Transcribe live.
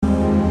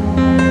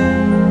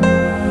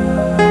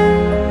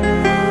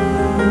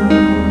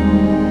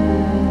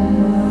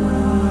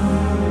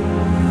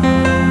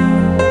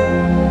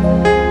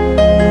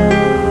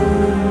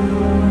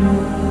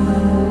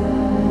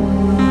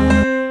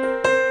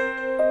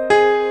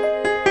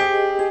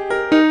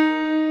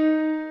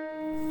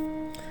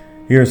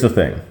Here's the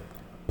thing.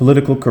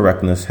 Political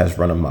correctness has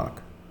run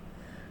amok.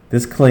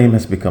 This claim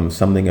has become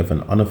something of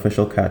an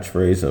unofficial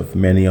catchphrase of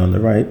many on the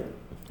right,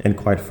 and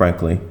quite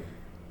frankly,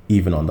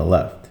 even on the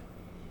left.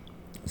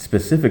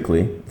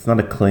 Specifically, it's not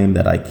a claim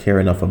that I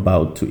care enough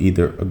about to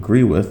either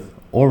agree with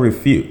or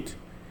refute.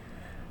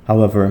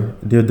 However,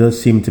 there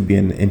does seem to be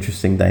an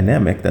interesting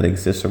dynamic that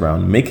exists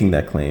around making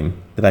that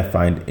claim that I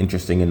find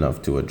interesting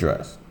enough to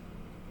address.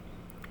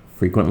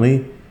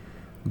 Frequently,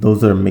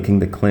 those that are making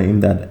the claim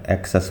that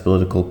excess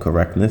political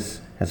correctness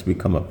has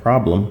become a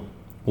problem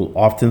will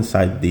often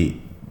cite the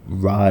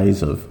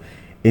rise of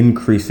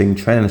increasing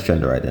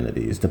transgender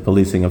identities, the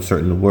policing of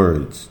certain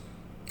words,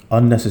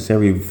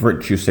 unnecessary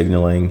virtue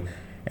signaling,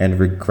 and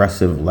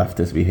regressive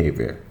leftist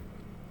behavior.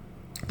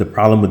 The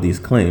problem with these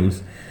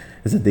claims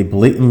is that they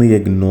blatantly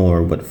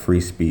ignore what free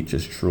speech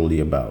is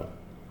truly about.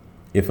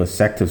 If a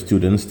sect of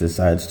students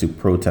decides to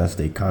protest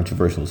a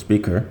controversial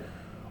speaker,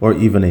 or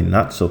even a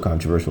not so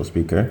controversial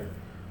speaker,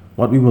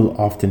 what we will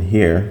often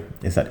hear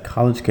is that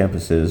college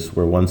campuses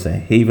were once a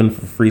haven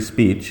for free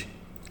speech,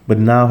 but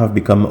now have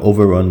become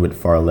overrun with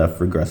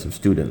far-left regressive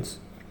students.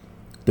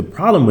 The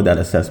problem with that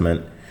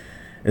assessment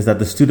is that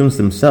the students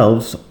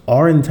themselves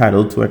are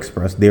entitled to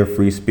express their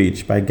free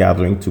speech by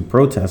gathering to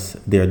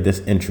protest their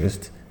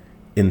disinterest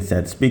in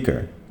said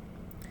speaker.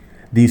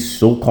 These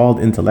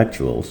so-called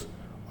intellectuals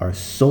are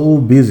so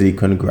busy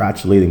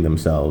congratulating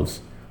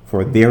themselves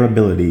for their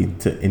ability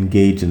to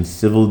engage in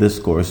civil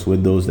discourse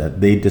with those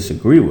that they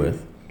disagree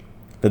with,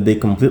 that they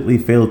completely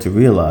fail to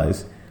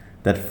realize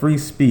that free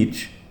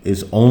speech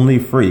is only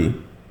free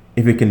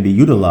if it can be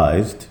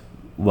utilized,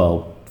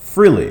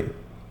 freely.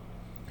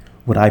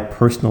 Would I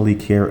personally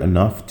care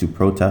enough to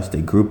protest a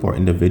group or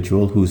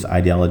individual whose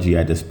ideology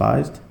I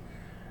despised?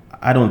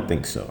 I don't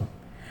think so.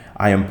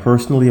 I am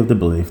personally of the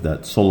belief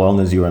that so long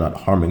as you are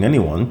not harming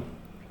anyone,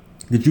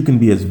 that you can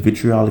be as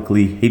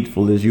vitriolically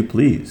hateful as you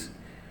please.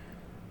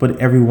 But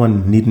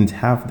everyone needn't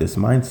have this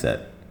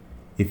mindset.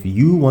 If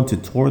you want to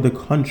tour the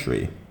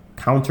country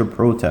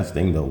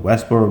counter-protesting the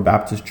Westboro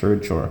Baptist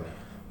Church or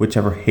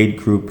whichever hate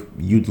group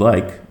you'd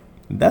like,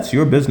 that's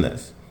your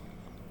business.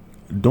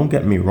 Don't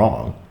get me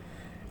wrong.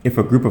 If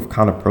a group of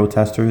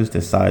counter-protesters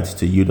decides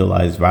to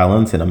utilize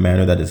violence in a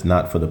manner that is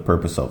not for the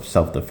purpose of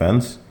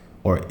self-defense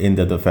or in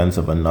the defense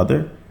of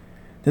another,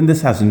 then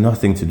this has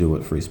nothing to do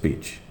with free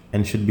speech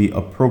and should be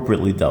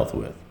appropriately dealt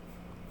with.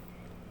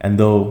 And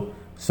though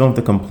some of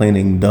the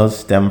complaining does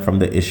stem from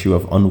the issue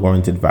of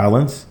unwarranted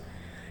violence,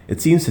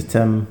 it seems to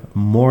stem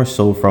more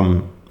so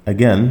from,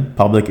 again,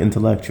 public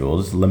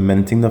intellectuals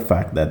lamenting the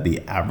fact that the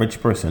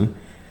average person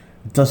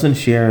doesn't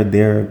share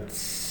their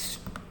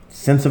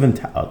sense of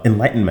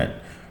enlightenment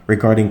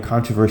regarding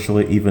controversial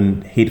or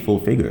even hateful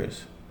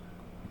figures.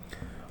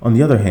 On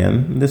the other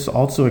hand, this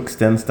also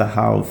extends to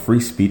how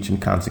free speech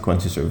and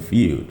consequences are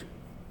viewed.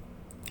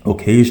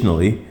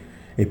 Occasionally,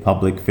 a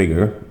public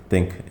figure,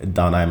 think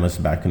Don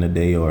Imus back in the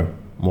day or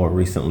more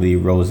recently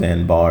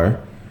Roseanne Barr,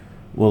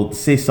 will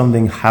say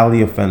something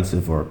highly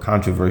offensive or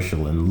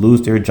controversial and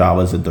lose their job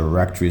as a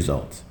direct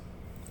result.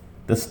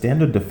 The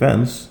standard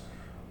defense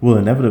will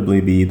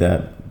inevitably be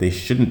that they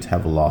shouldn't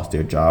have lost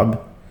their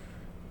job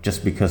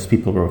just because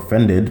people were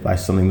offended by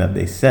something that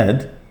they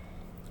said.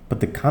 But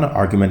the kind of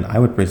argument I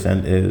would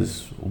present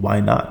is,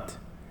 why not?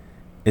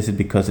 Is it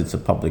because it's a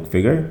public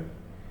figure?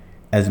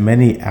 As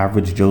many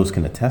average Joes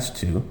can attest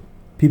to,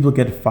 people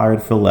get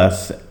fired for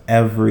less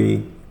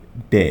every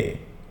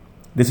day.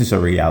 This is a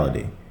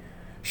reality.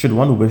 Should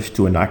one wish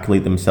to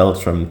inoculate themselves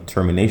from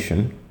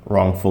termination,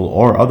 wrongful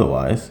or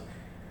otherwise,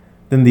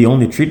 then the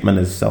only treatment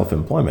is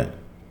self-employment.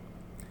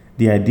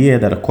 The idea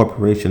that a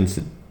corporation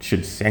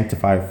should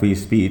sanctify free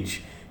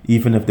speech,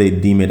 even if they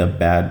deem it a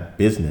bad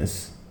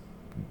business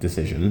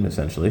decision,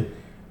 essentially,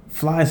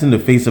 flies in the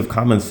face of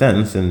common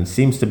sense and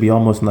seems to be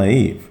almost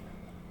naive.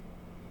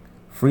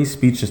 Free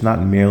speech does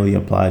not merely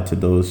apply to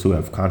those who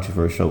have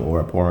controversial or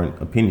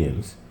abhorrent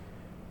opinions.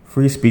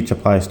 Free speech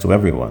applies to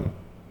everyone,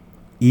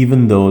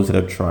 even those that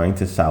are trying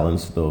to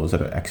silence those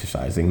that are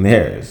exercising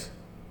theirs.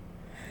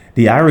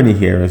 The irony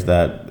here is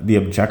that the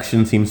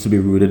objection seems to be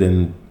rooted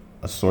in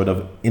a sort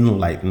of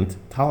enlightened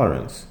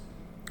tolerance,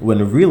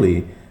 when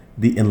really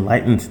the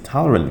enlightened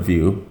tolerant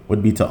view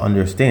would be to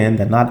understand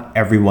that not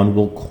everyone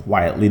will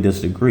quietly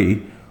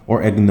disagree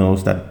or ignore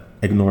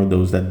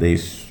those that they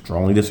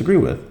strongly disagree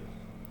with.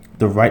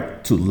 The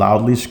right to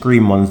loudly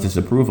scream one's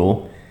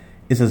disapproval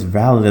is as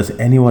valid as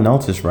anyone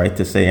else's right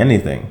to say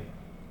anything.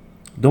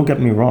 Don't get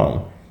me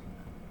wrong.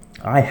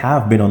 I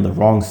have been on the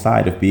wrong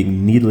side of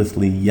being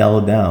needlessly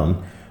yelled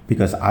down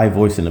because I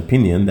voiced an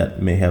opinion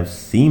that may have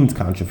seemed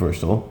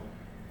controversial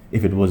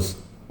if it was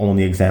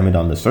only examined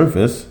on the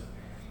surface.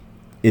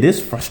 It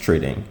is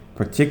frustrating,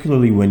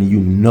 particularly when you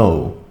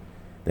know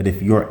that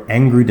if your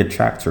angry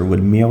detractor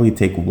would merely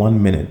take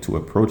 1 minute to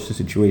approach the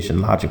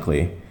situation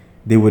logically,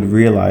 they would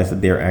realize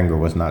that their anger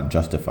was not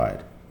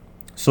justified.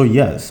 So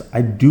yes,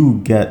 I do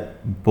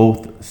get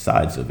both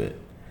sides of it.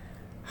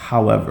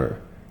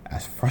 However,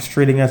 as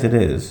frustrating as it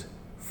is,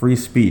 free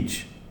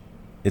speech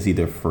is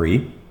either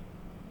free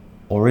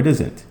or it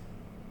isn't.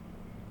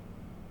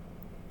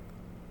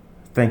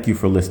 Thank you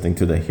for listening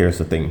to the Here's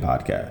the Thing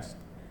podcast.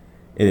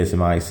 It is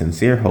my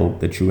sincere hope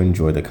that you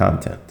enjoy the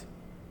content.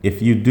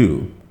 If you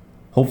do,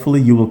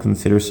 hopefully you will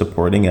consider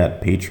supporting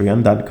at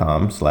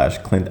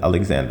patreon.com/Clint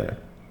Alexander.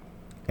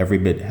 Every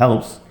bit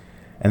helps,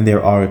 and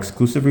there are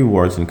exclusive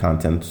rewards and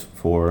content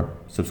for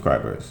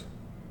subscribers.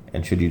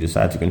 And should you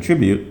decide to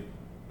contribute,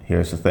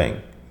 here's the thing.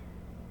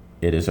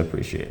 It is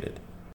appreciated.